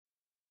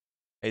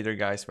Hey there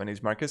guys, my name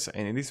is Marcus,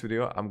 and in this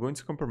video I'm going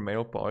to compare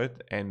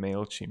Mailpoet and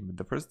Mailchimp.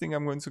 The first thing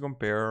I'm going to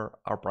compare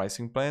are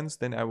pricing plans,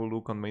 then I will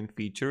look on main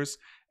features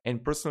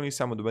and personally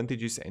some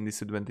advantages and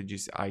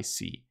disadvantages I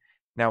see.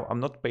 Now,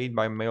 I'm not paid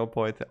by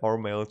Mailpoet or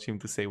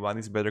Mailchimp to say one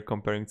is better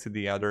comparing to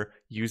the other,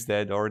 use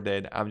that or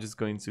that. I'm just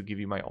going to give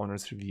you my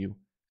honest review.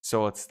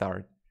 So let's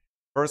start.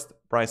 First,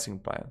 pricing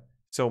plan.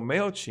 So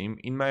Mailchimp,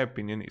 in my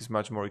opinion, is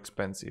much more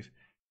expensive.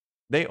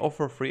 They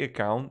offer free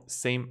account,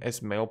 same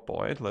as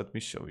Mailpoet. Let me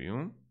show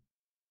you.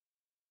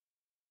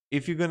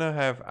 If you're gonna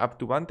have up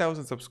to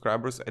 1000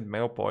 subscribers at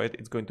Mailpoet,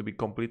 it's going to be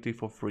completely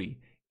for free.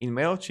 In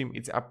Mailchimp,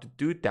 it's up to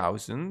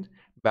 2000,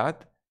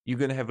 but you're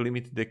gonna have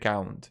limited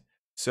account.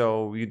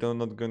 So you're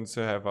not going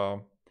to have a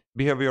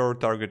behavioral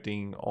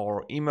targeting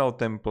or email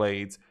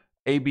templates,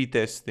 A/B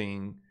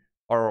testing,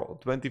 or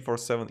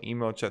 24/7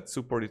 email chat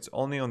support. It's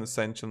only on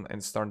Essential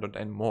and Standard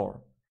and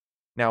more.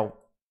 Now,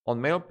 on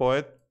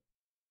Mailpoet,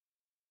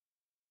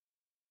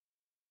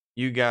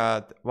 you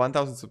got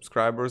 1000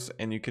 subscribers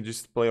and you can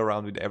just play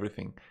around with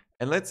everything.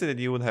 And let's say that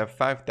you would have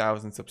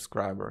 5000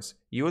 subscribers.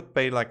 You would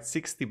pay like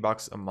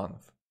 $60 a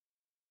month.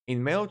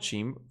 In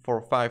Mailchimp,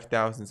 for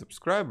 5000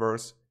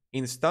 subscribers,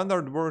 in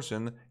standard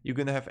version, you're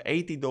gonna have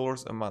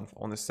 $80 a month.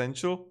 On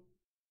Essential,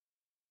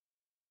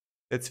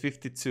 that's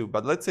 52.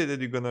 But let's say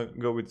that you're gonna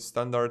go with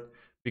standard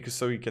because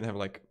so you can have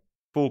like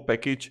full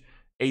package,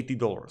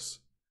 $80.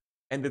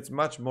 And it's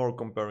much more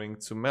comparing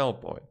to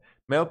Mailpoet.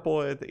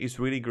 Mailpoet is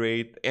really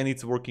great and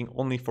it's working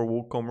only for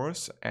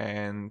WooCommerce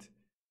and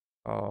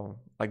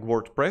like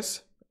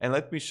WordPress. And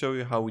let me show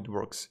you how it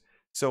works.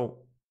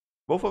 So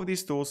both of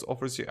these tools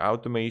offers you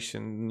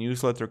automation,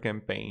 newsletter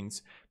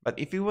campaigns, but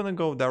if you want to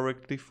go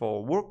directly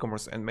for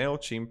WooCommerce and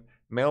Mailchimp,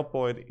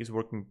 Mailpoet is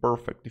working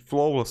perfectly,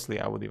 flawlessly,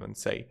 I would even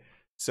say.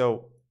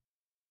 So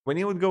when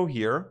you would go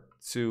here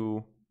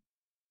to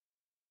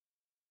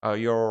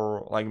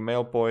your like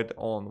Mailpoet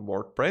on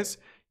WordPress,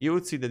 you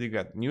would see that you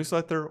got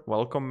newsletter,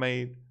 welcome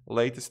mail,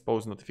 latest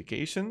post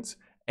notifications,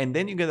 and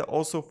then you get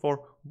also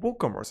for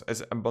WooCommerce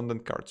as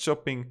abundant cart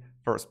shopping,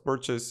 first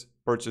purchase,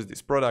 purchase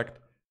this product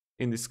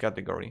in this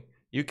category.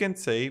 You can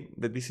say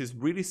that this is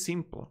really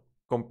simple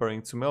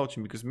comparing to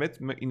Mailchimp because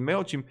in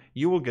Mailchimp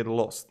you will get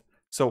lost.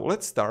 So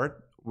let's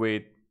start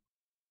with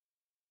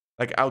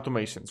like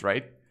automations,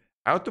 right?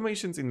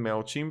 Automations in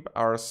Mailchimp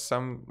are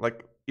some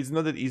like it's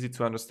not that easy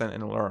to understand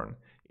and learn.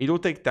 It will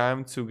take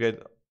time to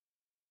get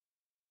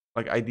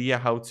like idea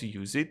how to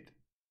use it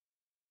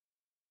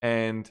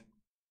and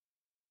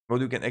what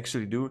you can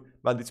actually do,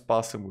 but it's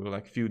possible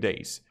like few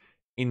days.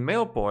 In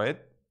Mailpoet,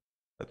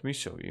 let me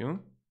show you.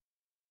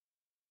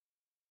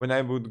 When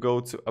I would go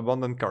to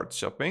abundant cart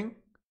shopping,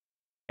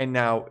 and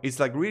now it's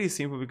like really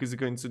simple because it's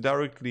going to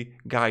directly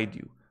guide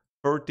you.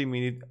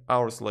 30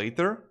 hours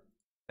later,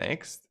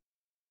 next.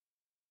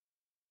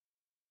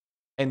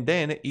 And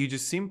then you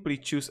just simply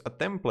choose a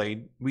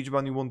template, which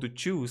one you want to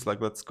choose,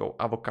 like let's go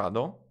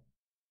avocado.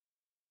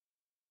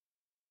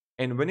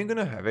 And when you're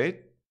gonna have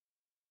it,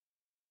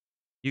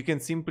 you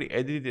can simply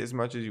edit it as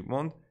much as you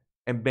want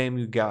and bam,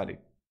 you got it.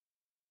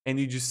 And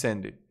you just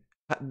send it.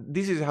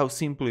 This is how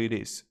simple it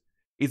is.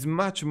 It's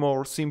much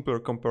more simpler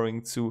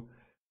comparing to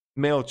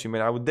Mailchimp,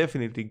 and I would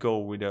definitely go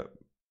with a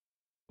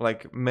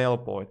like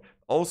Mailpoet.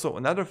 Also,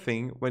 another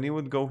thing, when you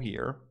would go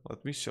here,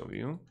 let me show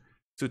you,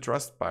 to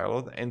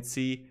Trustpilot and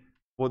see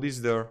what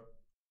is the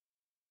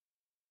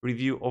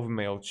review of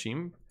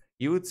Mailchimp,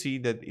 you would see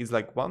that it's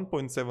like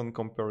 1.7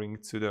 comparing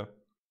to the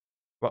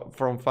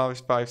from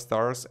 5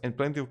 stars, and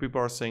plenty of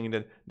people are saying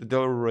that the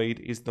delivery rate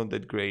is not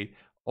that great.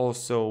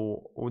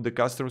 Also, the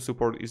customer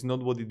support is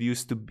not what it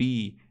used to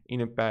be in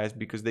the past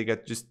because they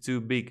got just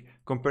too big.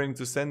 Comparing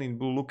to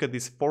Sendinblue, look at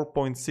this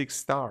 4.6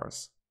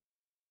 stars.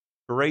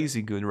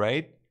 Crazy good,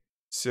 right?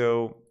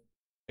 So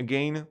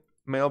again,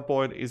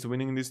 Mailpoet is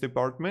winning in this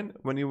department.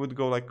 When you would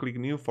go like click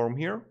new form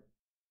here,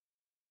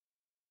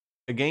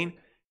 again,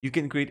 you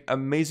can create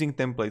amazing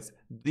templates.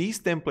 These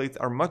templates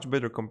are much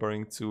better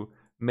comparing to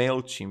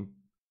Mailchimp.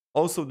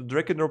 Also, the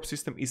drag and drop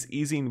system is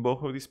easy in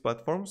both of these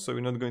platforms, so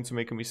you're not going to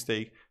make a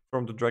mistake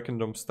from the drag and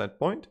drop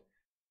standpoint.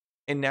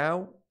 And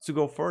now, to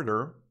go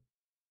further,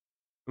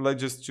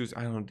 let's just choose,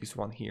 I don't know, this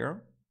one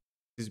here.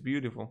 It's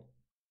beautiful.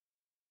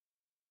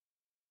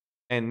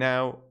 And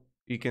now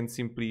you can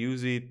simply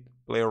use it,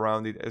 play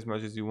around it as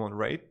much as you want,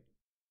 right?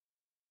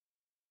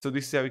 So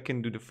this is how you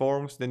can do the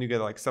forms. Then you get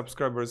like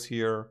subscribers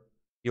here,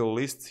 your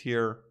lists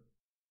here.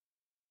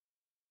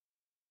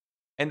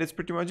 And that's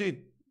pretty much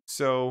it.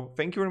 So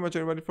thank you very much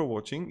everybody for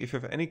watching. If you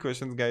have any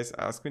questions, guys,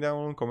 ask me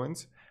down in the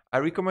comments. I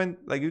recommend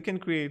like you can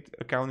create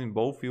account in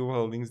both. You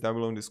will have links down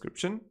below in the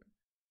description.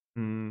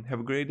 Have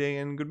a great day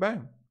and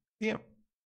goodbye. See ya.